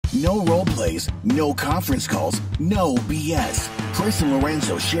No role plays, no conference calls, no BS. Chris and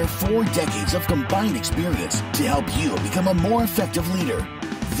Lorenzo share 4 decades of combined experience to help you become a more effective leader.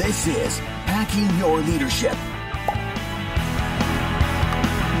 This is Hacking Your Leadership.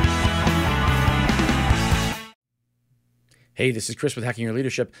 Hey, this is Chris with Hacking Your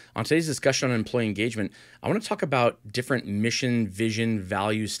Leadership. On today's discussion on employee engagement, I want to talk about different mission, vision,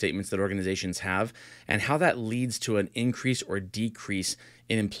 value statements that organizations have and how that leads to an increase or decrease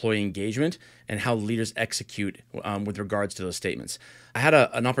in employee engagement and how leaders execute with regards to those statements. I had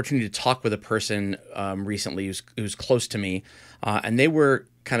an opportunity to talk with a person recently who's close to me, and they were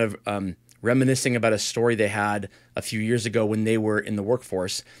kind of reminiscing about a story they had a few years ago when they were in the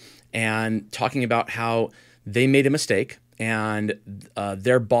workforce and talking about how they made a mistake. And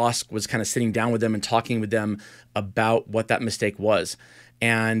their boss was kind of sitting down with them and talking with them about what that mistake was.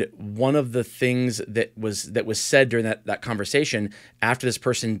 And one of the things that was said during that conversation, after this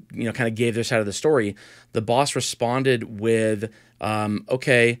person kind of gave their side of the story, the boss responded with,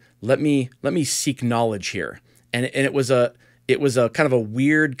 "Okay, let me seek knowledge here." And it was a kind of a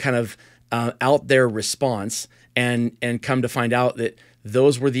weird kind of out there response, and come to find out that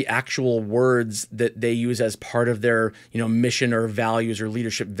those were the actual words that they use as part of their, mission or values or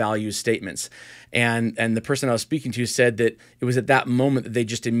leadership values statements. And the person I was speaking to said that it was at that moment that they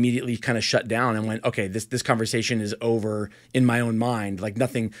just immediately kind of shut down and went, okay, this conversation is over in my own mind. Like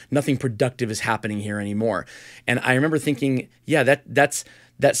nothing productive is happening here anymore. And I remember thinking, yeah,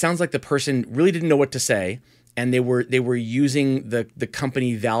 that sounds like the person really didn't know what to say. And they were using the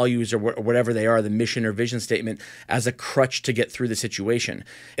company values or whatever they are, the mission or vision statement, as a crutch to get through the situation.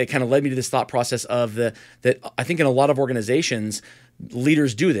 It kind of led me to this thought process of that I think in a lot of organizations,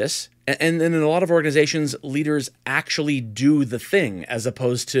 leaders do this. And then in a lot of organizations, leaders actually do the thing as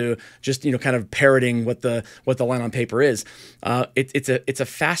opposed to just kind of parroting what the line on paper is. It's a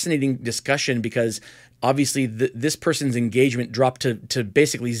fascinating discussion because obviously this person's engagement dropped to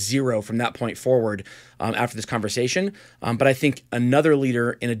basically zero from that point forward after this conversation. But I think another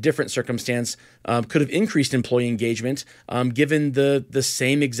leader in a different circumstance could have increased employee engagement given the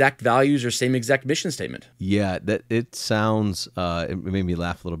same exact values or same exact mission statement. Yeah, that it sounds. It made me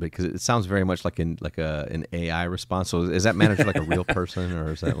laugh a little bit because it sounds very much like an AI response. So is that manager like a real person,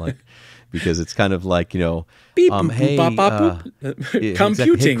 or is that like because it's kind of like beep, hey, boop, bop, boop.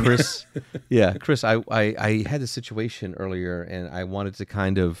 Computing. Hey, Chris, yeah, Chris, I had a situation earlier and I wanted to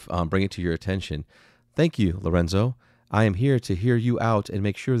kind of bring it to your attention. Thank you, Lorenzo. I am here to hear you out and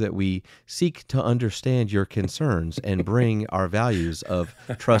make sure that we seek to understand your concerns and bring our values of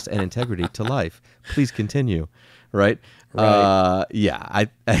trust and integrity to life. Please continue. Right? Yeah,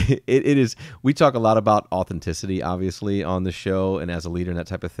 it is. We talk a lot about authenticity, obviously, on the show and as a leader and that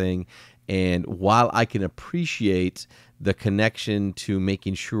type of thing. And while I can appreciate the connection to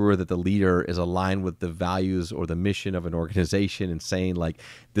making sure that the leader is aligned with the values or the mission of an organization and saying like,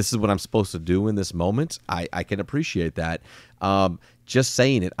 this is what I'm supposed to do in this moment, I can appreciate that. Just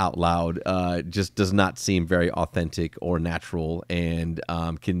saying it out loud just does not seem very authentic or natural, and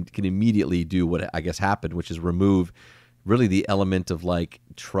can immediately do what I guess happened, which is remove really the element of like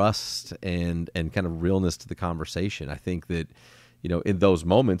trust and kind of realness to the conversation. I think that in those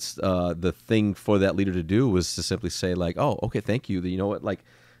moments, the thing for that leader to do was to simply say like, "Oh, okay, thank you. You know what? Like,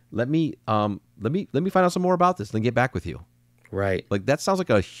 let me find out some more about this, then get back with you." Right. Like that sounds like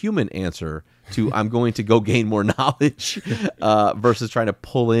a human answer to "I'm going to go gain more knowledge," versus trying to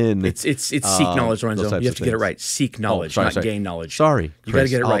pull in. It's seek knowledge, Lorenzo. You have to get it right. Seek knowledge, not gain knowledge. Sorry, Chris, you got to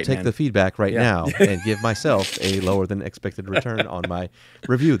get it right. I'll take the feedback right now and give myself a lower than expected return on my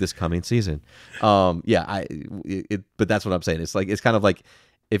review this coming season. But that's what I'm saying. It's kind of like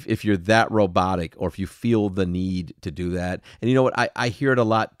if you're that robotic, or if you feel the need to do that, and you know what, I hear it a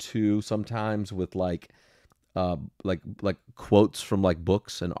lot too sometimes with like quotes from like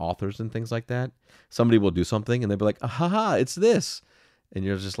books and authors and things like that. Somebody will do something and they'll be like, "Haha, it's this," and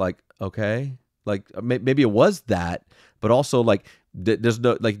you're just like, okay, like maybe it was that, but also like there's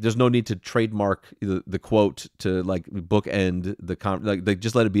no need to trademark the quote to like bookend the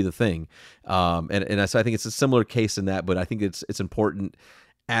just let it be the thing. So I think it's a similar case in that, but I think it's important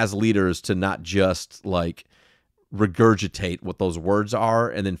as leaders to not just like regurgitate what those words are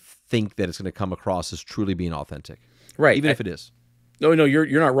and then think that it's going to come across as truly being authentic. Right. Even if it is. No,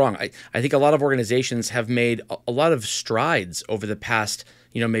 you're not wrong. I think a lot of organizations have made a lot of strides over the past,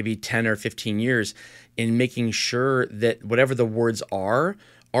 maybe 10 or 15 years in making sure that whatever the words are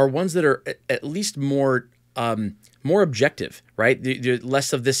ones that are at least more more objective, right?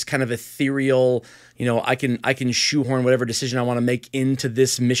 Less of this kind of ethereal, I can shoehorn whatever decision I want to make into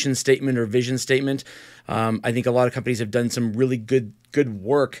this mission statement or vision statement. I think a lot of companies have done some really good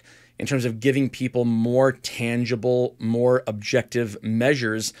work in terms of giving people more tangible, more objective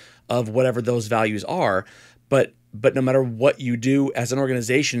measures of whatever those values are. But no matter what you do as an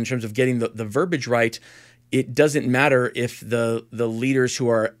organization in terms of getting the verbiage right, it doesn't matter if the leaders who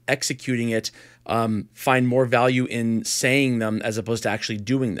are executing it find more value in saying them as opposed to actually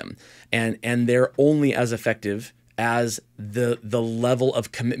doing them. And they're only as effective as the level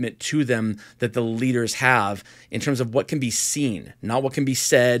of commitment to them that the leaders have in terms of what can be seen, not what can be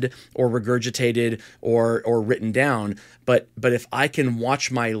said or regurgitated or written down. But if I can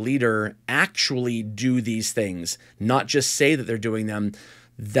watch my leader actually do these things, not just say that they're doing them,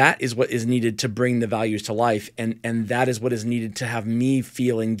 that is what is needed to bring the values to life. And that is what is needed to have me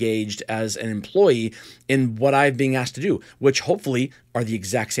feel engaged as an employee in what I'm being asked to do, which hopefully are the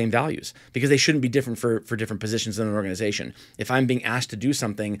exact same values, because they shouldn't be different for different positions in an organization. If I'm being asked to do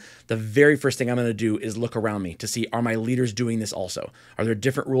something, the very first thing I'm going to do is look around me to see, are my leaders doing this also? Are there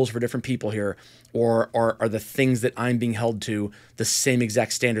different rules for different people here? Or are the things that I'm being held to the same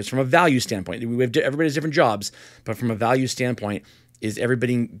exact standards from a value standpoint? Everybody has different jobs, but from a value standpoint, is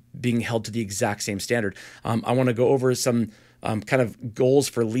everybody being held to the exact same standard? I want to go over some kind of goals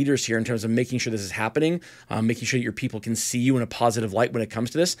for leaders here in terms of making sure this is happening, making sure that your people can see you in a positive light when it comes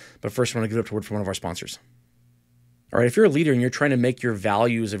to this. But first, I want to give it up to word from one of our sponsors. All right, if you're a leader and you're trying to make your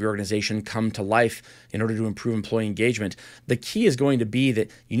values of your organization come to life in order to improve employee engagement, the key is going to be that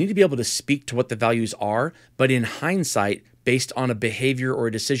you need to be able to speak to what the values are, but in hindsight, based on a behavior or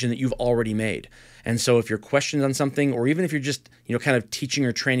a decision that you've already made. And so if you're questioned on something, or even if you're just kind of teaching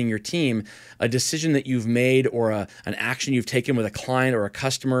or training your team, a decision that you've made or an action you've taken with a client or a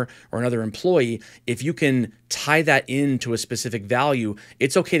customer or another employee, if you can tie that into a specific value,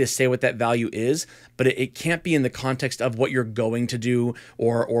 it's okay to say what that value is, but it can't be in the context of what you're going to do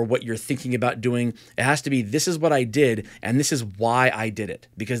or what you're thinking about doing. It has to be, this is what I did, and this is why I did it,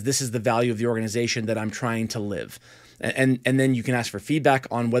 because this is the value of the organization that I'm trying to live. And then you can ask for feedback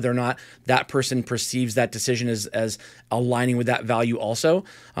on whether or not that person perceives that decision as aligning with that value also.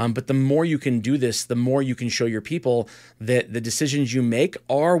 But the more you can do this, the more you can show your people that the decisions you make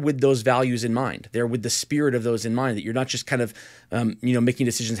are with those values in mind. They're with the spirit of those in mind, that you're not just kind of making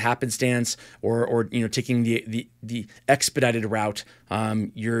decisions happenstance or taking the expedited route.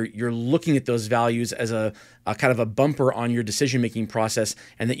 You're looking at those values as a kind of a bumper on your decision-making process,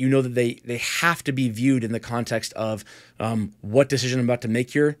 and that that they have to be viewed in the context of what decision I'm about to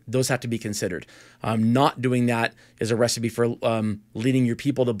make here. Those have to be considered. Not doing that is a recipe for leading your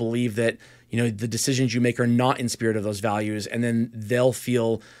people to believe that the decisions you make are not in spirit of those values, and then they'll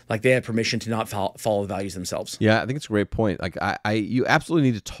feel like they have permission to not follow the values themselves. Yeah, I think it's a great point. Like you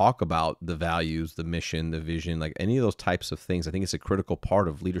absolutely need to talk about the values, the mission, the vision, like any of those types of things. I think it's a critical part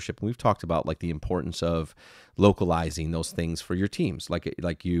of leadership. And we've talked about like the importance of localizing those things for your teams.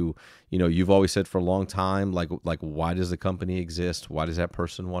 Like you've always said for a long time, like why does the company exist? Why does that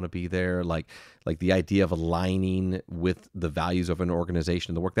person want to be there? Like the idea of aligning with the values of an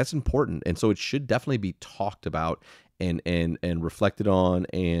organization, the work, that's important. And so it should definitely be talked about and reflected on,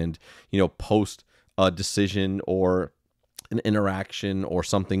 and post a decision or an interaction or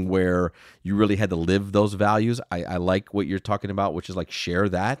something where you really had to live those values. I like what you're talking about, which is like share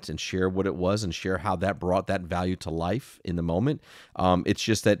that and share what it was and share how that brought that value to life in the moment. It's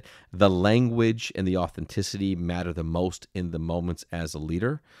just that the language and the authenticity matter the most in the moments as a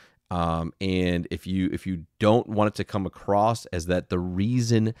leader. And if you don't want it to come across as that the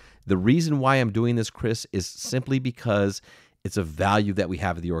reason why I'm doing this, Chris, is simply because it's a value that we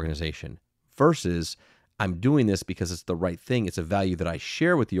have at the organization, versus I'm doing this because it's the right thing. It's a value that I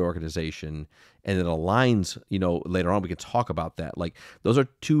share with the organization, and it aligns, later on we can talk about that. Like those are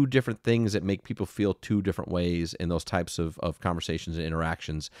two different things that make people feel two different ways in those types of conversations and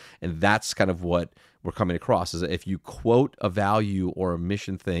interactions. And that's kind of what we're coming across, is that if you quote a value or a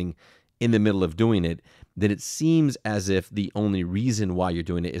mission thing in the middle of doing it, then it seems as if the only reason why you're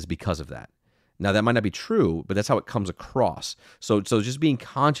doing it is because of that. Now that might not be true, but that's how it comes across. So just being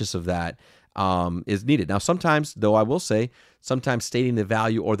conscious of that is needed. Now, sometimes, though, I will say, sometimes stating the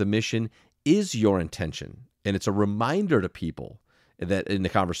value or the mission is your intention, and it's a reminder to people that in the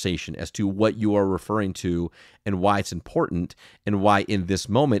conversation as to what you are referring to and why it's important, and why in this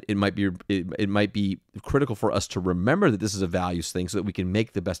moment it might be critical for us to remember that this is a values thing so that we can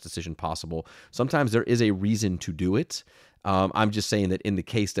make the best decision possible. Sometimes there is a reason to do it. I'm just saying that in the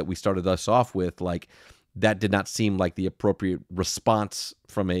case that we started us off with, like, that did not seem like the appropriate response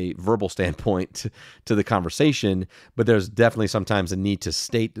from a verbal standpoint to the conversation, but there's definitely sometimes a need to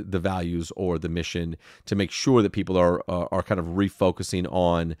state the values or the mission to make sure that people are kind of refocusing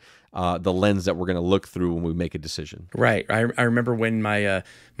on the lens that we're going to look through when we make a decision. Right. I remember when my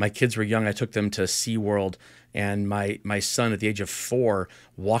kids were young, I took them to SeaWorld, and my son at the age of 4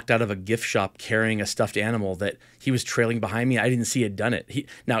 walked out of a gift shop carrying a stuffed animal that he was trailing behind me. I didn't see he had done it. He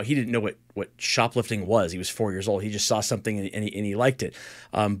didn't know what shoplifting was. He was 4 years old. He just saw something and he liked it.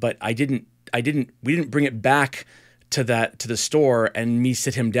 But we didn't bring it back to the store and me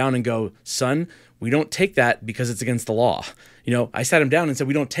sit him down and go, son, we don't take that because it's against the law. I sat him down and said,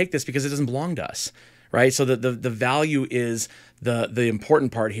 we don't take this because it doesn't belong to us. Right. So the value is the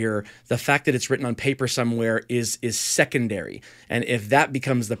important part here. The fact that it's written on paper somewhere is secondary. And if that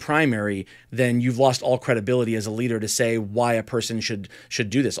becomes the primary, then you've lost all credibility as a leader to say why a person should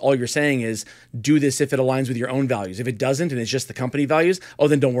do this. All you're saying is do this if it aligns with your own values. If it doesn't and it's just the company values,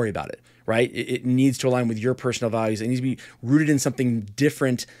 then don't worry about it. Right? It needs to align with your personal values. It needs to be rooted in something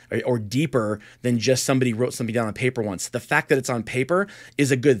different or deeper than just somebody wrote something down on paper once. The fact that it's on paper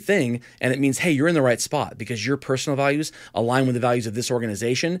is a good thing, and it means, hey, you're in the right spot because your personal values align with the values of this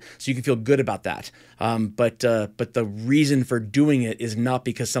organization, so you can feel good about that. But the reason for doing it is not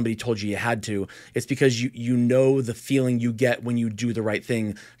because somebody told you had to. It's because you know the feeling you get when you do the right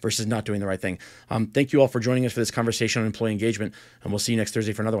thing versus not doing the right thing. Thank you all for joining us for this conversation on employee engagement, and we'll see you next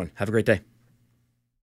Thursday for another one. Have a great day.